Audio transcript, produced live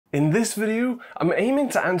In this video, I'm aiming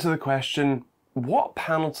to answer the question, what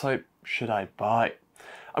panel type should I buy?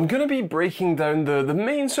 I'm going to be breaking down the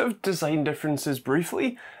main sort of design differences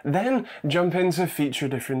briefly, then jump into feature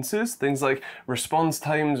differences, things like response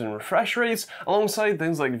times and refresh rates, alongside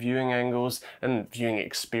things like viewing angles and viewing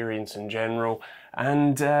experience in general,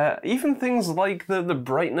 and even things like the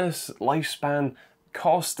brightness, lifespan,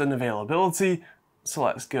 cost and availability. So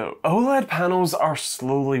let's go. OLED panels are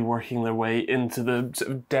slowly working their way into the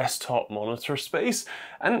sort of desktop monitor space,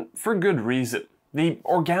 and for good reason. The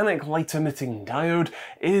organic light-emitting diode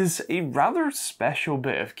is a rather special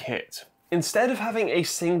bit of kit. Instead of having a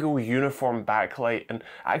single uniform backlight and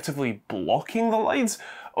actively blocking the lights,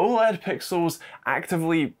 OLED pixels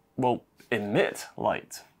actively, well, emit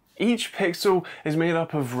light. Each pixel is made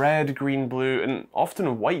up of red, green, blue, and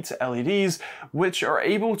often white LEDs, which are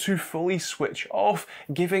able to fully switch off,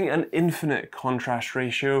 giving an infinite contrast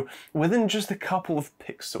ratio within just a couple of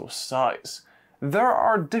pixels size. There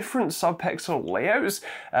are different subpixel layouts,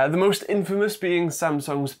 the most infamous being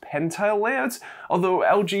Samsung's Pentile layout, although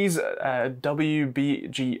LG's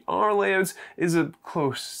WBGR layout is a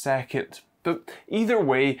close second. But either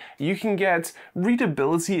way, you can get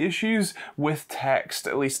readability issues with text,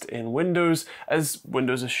 at least in Windows, as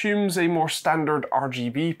Windows assumes a more standard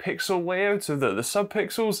RGB pixel layout of the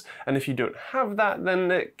subpixels, and if you don't have that, then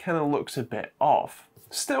it kind of looks a bit off.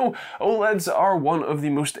 Still, OLEDs are one of the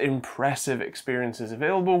most impressive experiences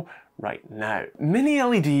available right now. Mini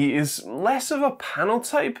LED is less of a panel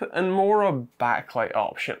type and more a backlight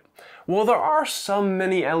option. While there are some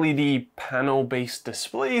mini LED panel-based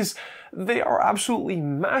displays, they are absolutely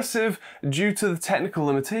massive due to the technical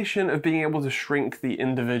limitation of being able to shrink the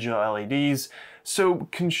individual LEDs. So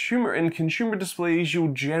in consumer displays,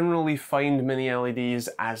 you'll generally find mini LEDs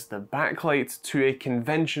as the backlight to a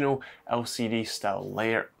conventional LCD style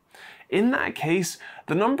layer. In that case,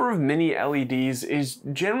 the number of mini LEDs is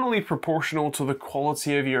generally proportional to the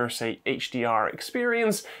quality of your, say, HDR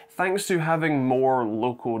experience, thanks to having more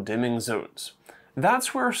local dimming zones.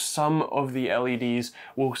 That's where some of the LEDs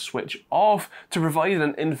will switch off to provide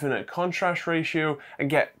an infinite contrast ratio and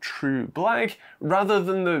get true black, rather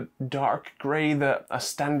than the dark grey that a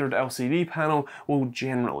standard LCD panel will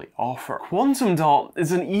generally offer. Quantum dot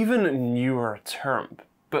is an even newer term,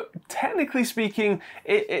 but technically speaking,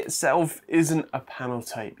 it itself isn't a panel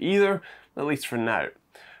type either, at least for now.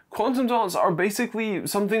 Quantum dots are basically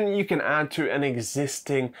something that you can add to an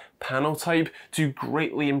existing panel type to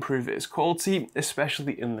greatly improve its quality,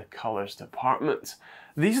 especially in the colors department.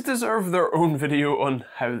 These deserve their own video on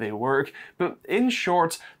how they work, but in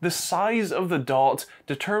short, the size of the dot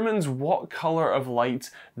determines what color of light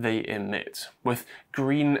they emit, with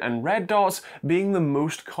green and red dots being the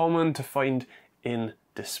most common to find in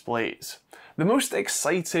displays. The most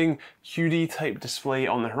exciting QD type display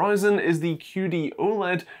on the horizon is the QD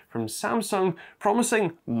OLED from Samsung,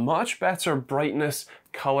 promising much better brightness,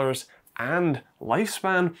 colors, and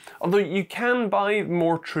lifespan, although you can buy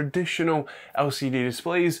more traditional LCD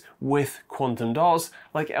displays with quantum dots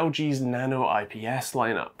like LG's Nano IPS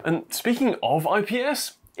lineup. And speaking of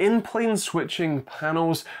IPS, in-plane switching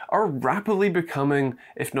panels are rapidly becoming,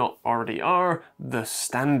 if not already are, the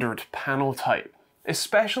standard panel type.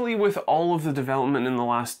 Especially with all of the development in the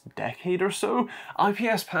last decade or so,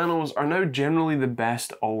 IPS panels are now generally the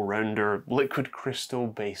best all-rounder liquid crystal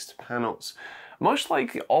based panels. Much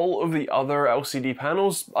like all of the other LCD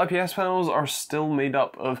panels, IPS panels are still made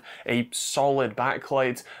up of a solid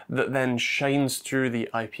backlight that then shines through the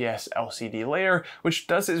IPS LCD layer, which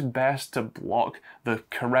does its best to block the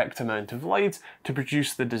correct amount of light to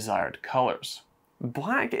produce the desired colors.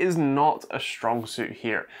 Black is not a strong suit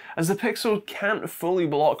here, as the pixel can't fully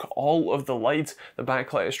block all of the light the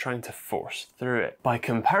backlight is trying to force through it. By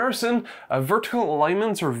comparison, a vertical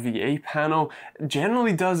alignment or VA panel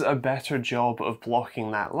generally does a better job of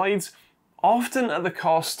blocking that light, often at the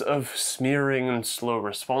cost of smearing and slow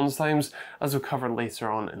response times, as we'll cover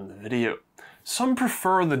later on in the video. Some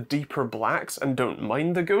prefer the deeper blacks and don't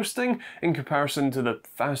mind the ghosting in comparison to the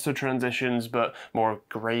faster transitions but more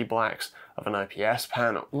grey blacks of an IPS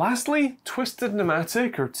panel. Lastly, twisted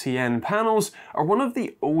pneumatic or TN panels are one of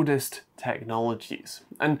the oldest technologies,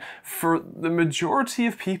 and for the majority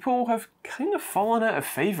of people have kind of fallen out of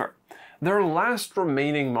favour. Their last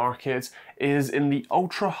remaining market is in the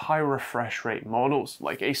ultra high refresh rate models,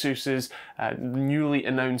 like Asus's newly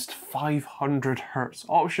announced 500Hz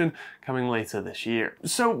option coming later this year.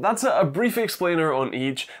 So that's a brief explainer on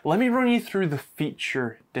each. Let me run you through the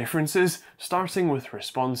feature differences, starting with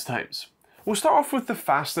response times. We'll start off with the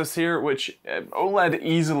fastest here, which OLED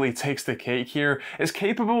easily takes the cake here. It's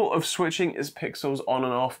capable of switching its pixels on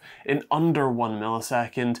and off in under 1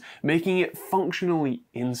 millisecond, making it functionally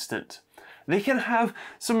instant. They can have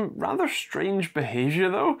some rather strange behavior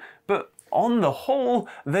though, but on the whole,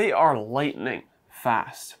 they are lightning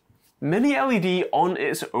fast. Mini LED on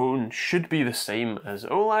its own should be the same as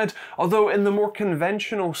OLED, although in the more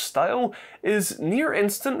conventional style is near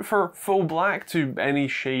instant for full black to any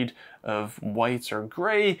shade of white or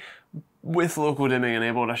grey, with local dimming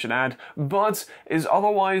enabled I should add, but is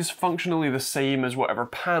otherwise functionally the same as whatever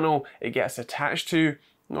panel it gets attached to,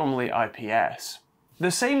 normally IPS. The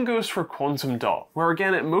same goes for quantum dot, where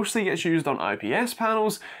again it mostly gets used on IPS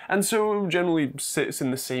panels and so generally sits in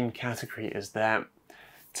the same category as them.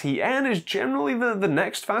 TN is generally the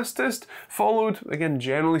next fastest, followed, again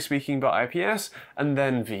generally speaking, by IPS, and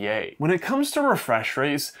then VA. When it comes to refresh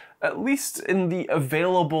rates, at least in the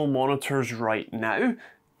available monitors right now,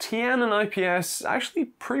 TN and IPS actually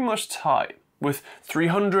pretty much tie, with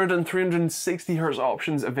 300 and 360 Hz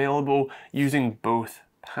options available using both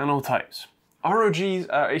panel types.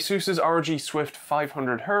 ASUS's ROG Swift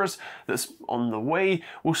 500 Hz that's on the way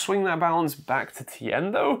will swing that balance back to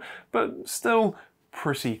TN though, but still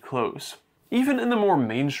pretty close. Even in the more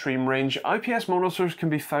mainstream range, IPS monitors can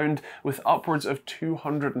be found with upwards of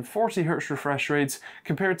 240 Hz refresh rates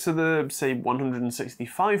compared to the, say,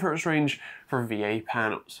 165 Hz range for VA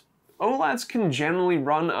panels. OLEDs can generally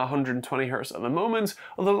run 120 Hz at the moment,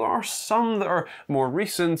 although there are some that are more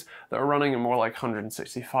recent that are running at more like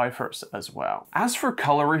 165 Hz as well. As for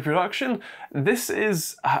color reproduction, this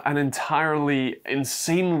is an entirely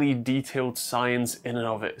insanely detailed science in and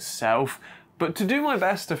of itself. But to do my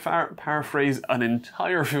best to paraphrase an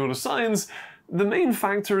entire field of science, the main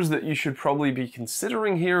factors that you should probably be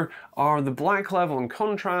considering here are the black level and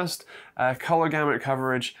contrast, color gamut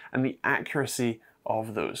coverage, and the accuracy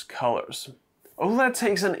of those colors. OLED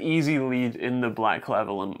takes an easy lead in the black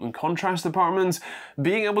level and contrast departments.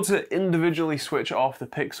 Being able to individually switch off the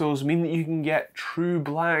pixels mean that you can get true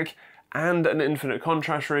black and an infinite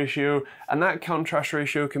contrast ratio, and that contrast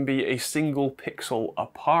ratio can be a single pixel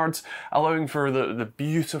apart, allowing for the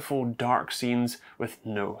beautiful dark scenes with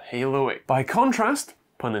no haloing. By contrast,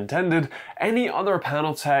 pun intended, any other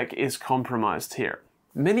panel tech is compromised here.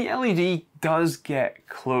 Mini LED does get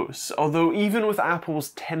close, although even with Apple's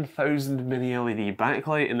 10,000 Mini LED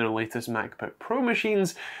backlight in their latest MacBook Pro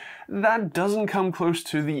machines, that doesn't come close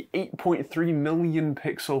to the 8.3 million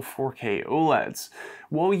pixel 4K OLEDs.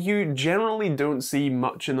 While you generally don't see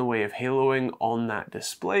much in the way of haloing on that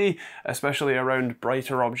display, especially around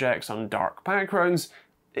brighter objects on dark backgrounds,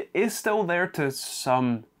 it is still there to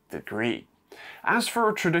some degree. As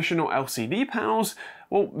for traditional LCD panels,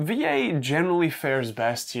 well, VA generally fares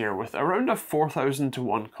best here, with around a 4,000 to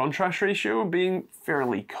 1 contrast ratio being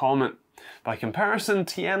fairly common. By comparison,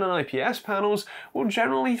 TN and IPS panels will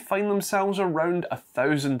generally find themselves around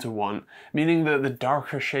 1,000 to 1, meaning that the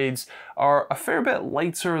darker shades are a fair bit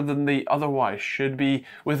lighter than they otherwise should be,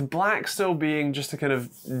 with black still being just a kind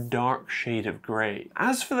of dark shade of grey.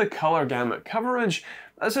 As for the colour gamut coverage,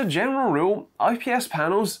 as a general rule, IPS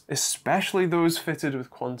panels, especially those fitted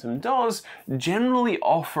with quantum dots, generally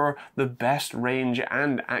offer the best range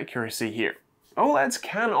and accuracy here. OLEDs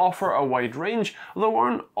can offer a wide range, although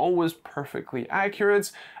aren't always perfectly accurate.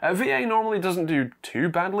 VA normally doesn't do too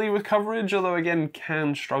badly with coverage, although again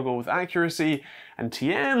can struggle with accuracy, and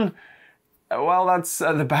TN, well, that's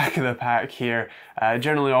at the back of the pack here,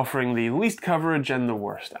 generally offering the least coverage and the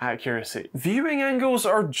worst accuracy. Viewing angles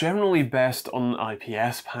are generally best on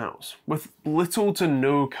IPS panels, with little to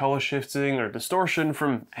no color shifting or distortion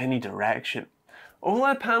from any direction.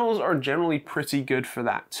 OLED panels are generally pretty good for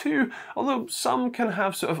that too, although some can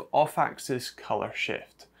have sort of off-axis color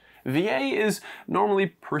shift. VA is normally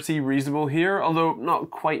pretty reasonable here, although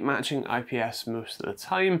not quite matching IPS most of the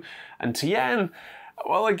time, and TN,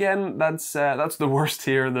 well again, that's the worst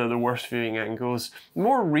here, the worst viewing angles.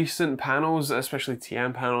 More recent panels, especially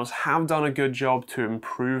TN panels, have done a good job to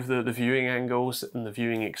improve the viewing angles and the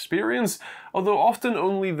viewing experience, although often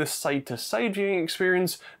only the side-to-side viewing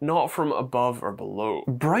experience, not from above or below.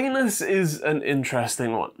 Brightness is an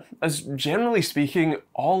interesting one, as generally speaking,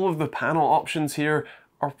 all of the panel options here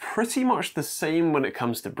are pretty much the same when it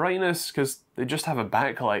comes to brightness, because they just have a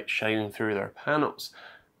backlight shining through their panels.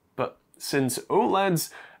 But since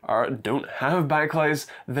OLEDs don't have backlights,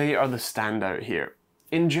 they are the standout here.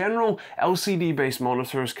 In general, LCD-based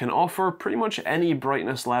monitors can offer pretty much any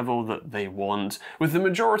brightness level that they want, with the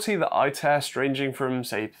majority that I test ranging from,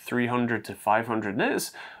 say, 300 to 500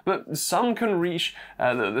 nits, but some can reach,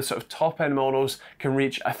 the sort of top-end models can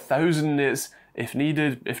reach 1,000 nits if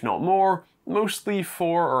needed, if not more, mostly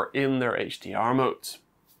for or in their HDR modes.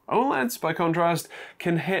 OLEDs, by contrast,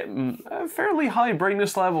 can hit fairly high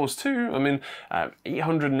brightness levels too. I mean,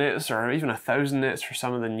 800 nits or even 1000 nits for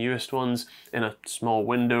some of the newest ones in a small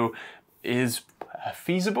window is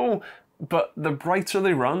feasible, but the brighter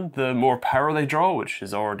they run, the more power they draw, which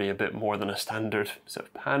is already a bit more than a standard sort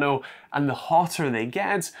of panel, and the hotter they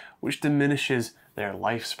get, which diminishes their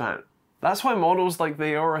lifespan. That's why models like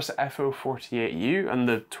the Aorus FO48U and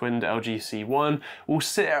the twinned LG C1 will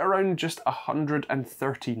sit at around just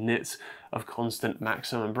 130 nits of constant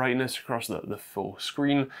maximum brightness across the full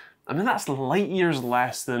screen. I mean, that's light years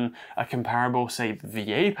less than a comparable, say,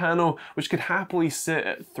 VA panel, which could happily sit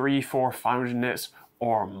at 300, 400, 500 nits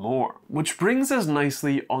or more. Which brings us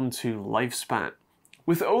nicely onto lifespan.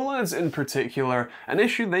 With OLEDs in particular, an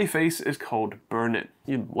issue they face is called burn-in.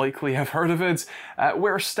 You likely have heard of it,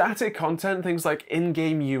 where static content, things like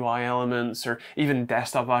in-game UI elements or even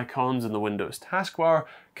desktop icons in the Windows taskbar,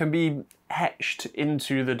 can be etched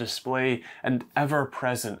into the display and ever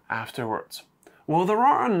present afterwards. While there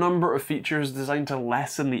are a number of features designed to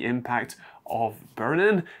lessen the impact of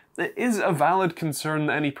burn-in, it is a valid concern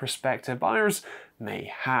that any prospective buyers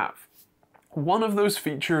may have. One of those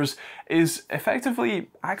features is effectively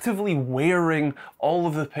actively wearing all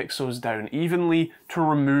of the pixels down evenly to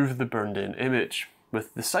remove the burned in image,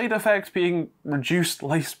 with the side effect being reduced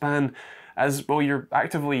lifespan, as well you're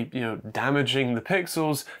actively damaging the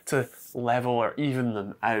pixels to level or even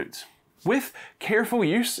them out. With careful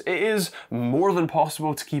use, it is more than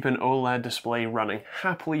possible to keep an OLED display running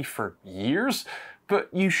happily for years, but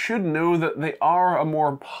you should know that they are a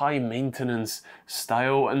more high maintenance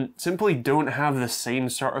style and simply don't have the same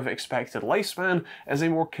sort of expected lifespan as a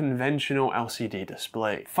more conventional LCD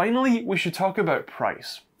display. Finally, we should talk about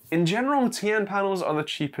price. In general, TN panels are the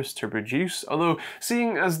cheapest to produce, although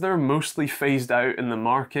seeing as they're mostly phased out in the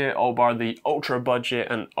market, all bar the ultra budget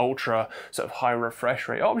and ultra sort of high refresh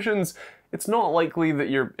rate options, it's not likely that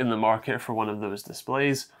you're in the market for one of those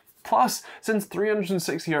displays. Plus, since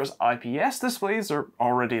 360Hz IPS displays are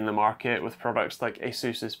already in the market with products like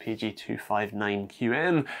Asus's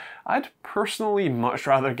PG259QN, I'd personally much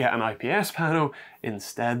rather get an IPS panel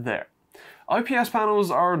instead there. IPS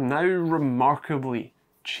panels are now remarkably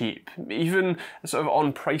cheap, even sort of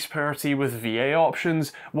on price parity with VA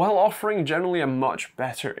options, while offering generally a much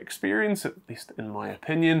better experience, at least in my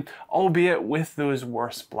opinion, albeit with those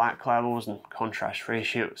worse black levels and contrast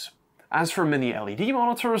ratios. As for mini LED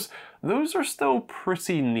monitors, those are still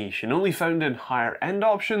pretty niche and only found in higher end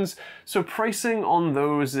options, so pricing on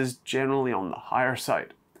those is generally on the higher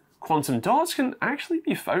side. Quantum dots can actually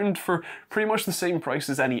be found for pretty much the same price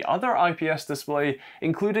as any other IPS display,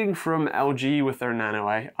 including from LG with their Nano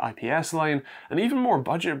IPS line, and even more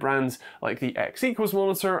budget brands like the X Equals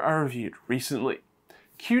monitor I reviewed recently.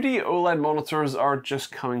 QD OLED monitors are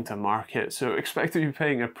just coming to market, so expect to be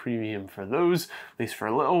paying a premium for those, at least for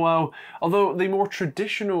a little while, although the more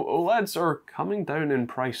traditional OLEDs are coming down in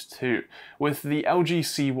price too, with the LG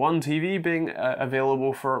C1 TV being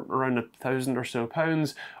available for around £1,000 or so,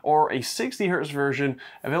 or a 60Hz version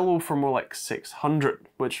available for more like 600,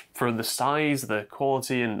 which for the size, the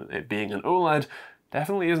quality, and it being an OLED,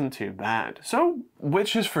 definitely isn't too bad. So,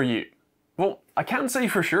 which is for you? Well, I can't say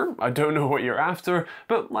for sure, I don't know what you're after,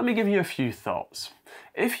 but let me give you a few thoughts.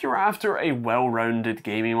 If you're after a well-rounded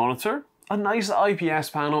gaming monitor, a nice IPS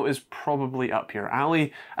panel is probably up your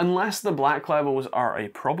alley, unless the black levels are a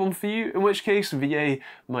problem for you, in which case VA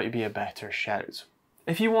might be a better shout.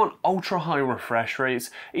 If you want ultra-high refresh rates,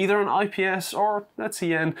 either an IPS or a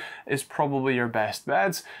TN is probably your best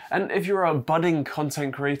bet, and if you're a budding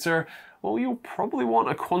content creator, well, you'll probably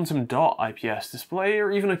want a quantum dot IPS display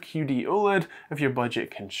or even a QD OLED if your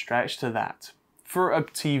budget can stretch to that. For a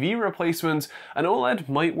TV replacement, an OLED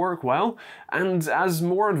might work well, and as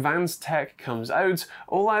more advanced tech comes out,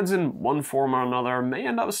 OLEDs in one form or another may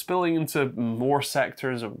end up spilling into more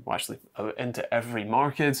sectors, or actually into every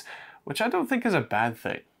market, which I don't think is a bad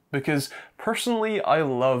thing. Because personally, I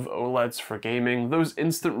love OLEDs for gaming. Those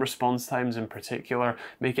instant response times in particular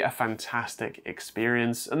make it a fantastic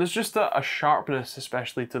experience, and there's just a sharpness,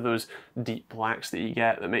 especially to those deep blacks that you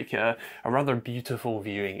get, that make it a rather beautiful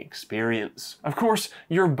viewing experience. Of course,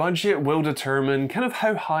 your budget will determine kind of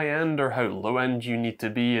how high-end or how low-end you need to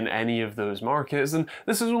be in any of those markets, and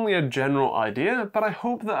this is only a general idea, but I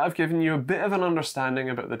hope that I've given you a bit of an understanding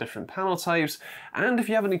about the different panel types, and if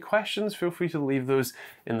you have any questions, feel free to leave those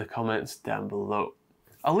in the comments down below.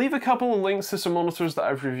 I'll leave a couple of links to some monitors that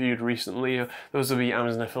I've reviewed recently. Those will be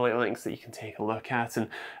Amazon affiliate links that you can take a look at and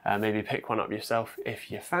maybe pick one up yourself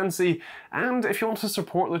if you fancy. And if you want to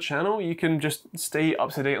support the channel, you can just stay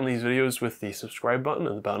up to date on these videos with the subscribe button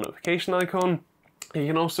and the bell notification icon. You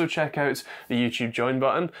can also check out the YouTube join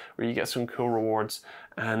button where you get some cool rewards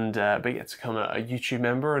and get to become a YouTube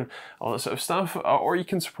member and all that sort of stuff, or you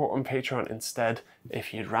can support on Patreon instead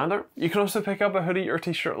if you'd rather. You can also pick up a hoodie or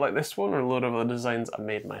t-shirt like this one or a load of other designs I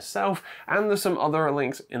made myself, and there's some other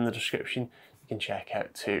links in the description you can check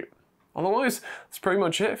out too. Otherwise, that's pretty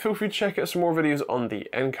much it. Feel free to check out some more videos on the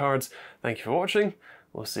end cards. Thank you for watching.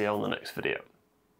 We'll see you on the next video.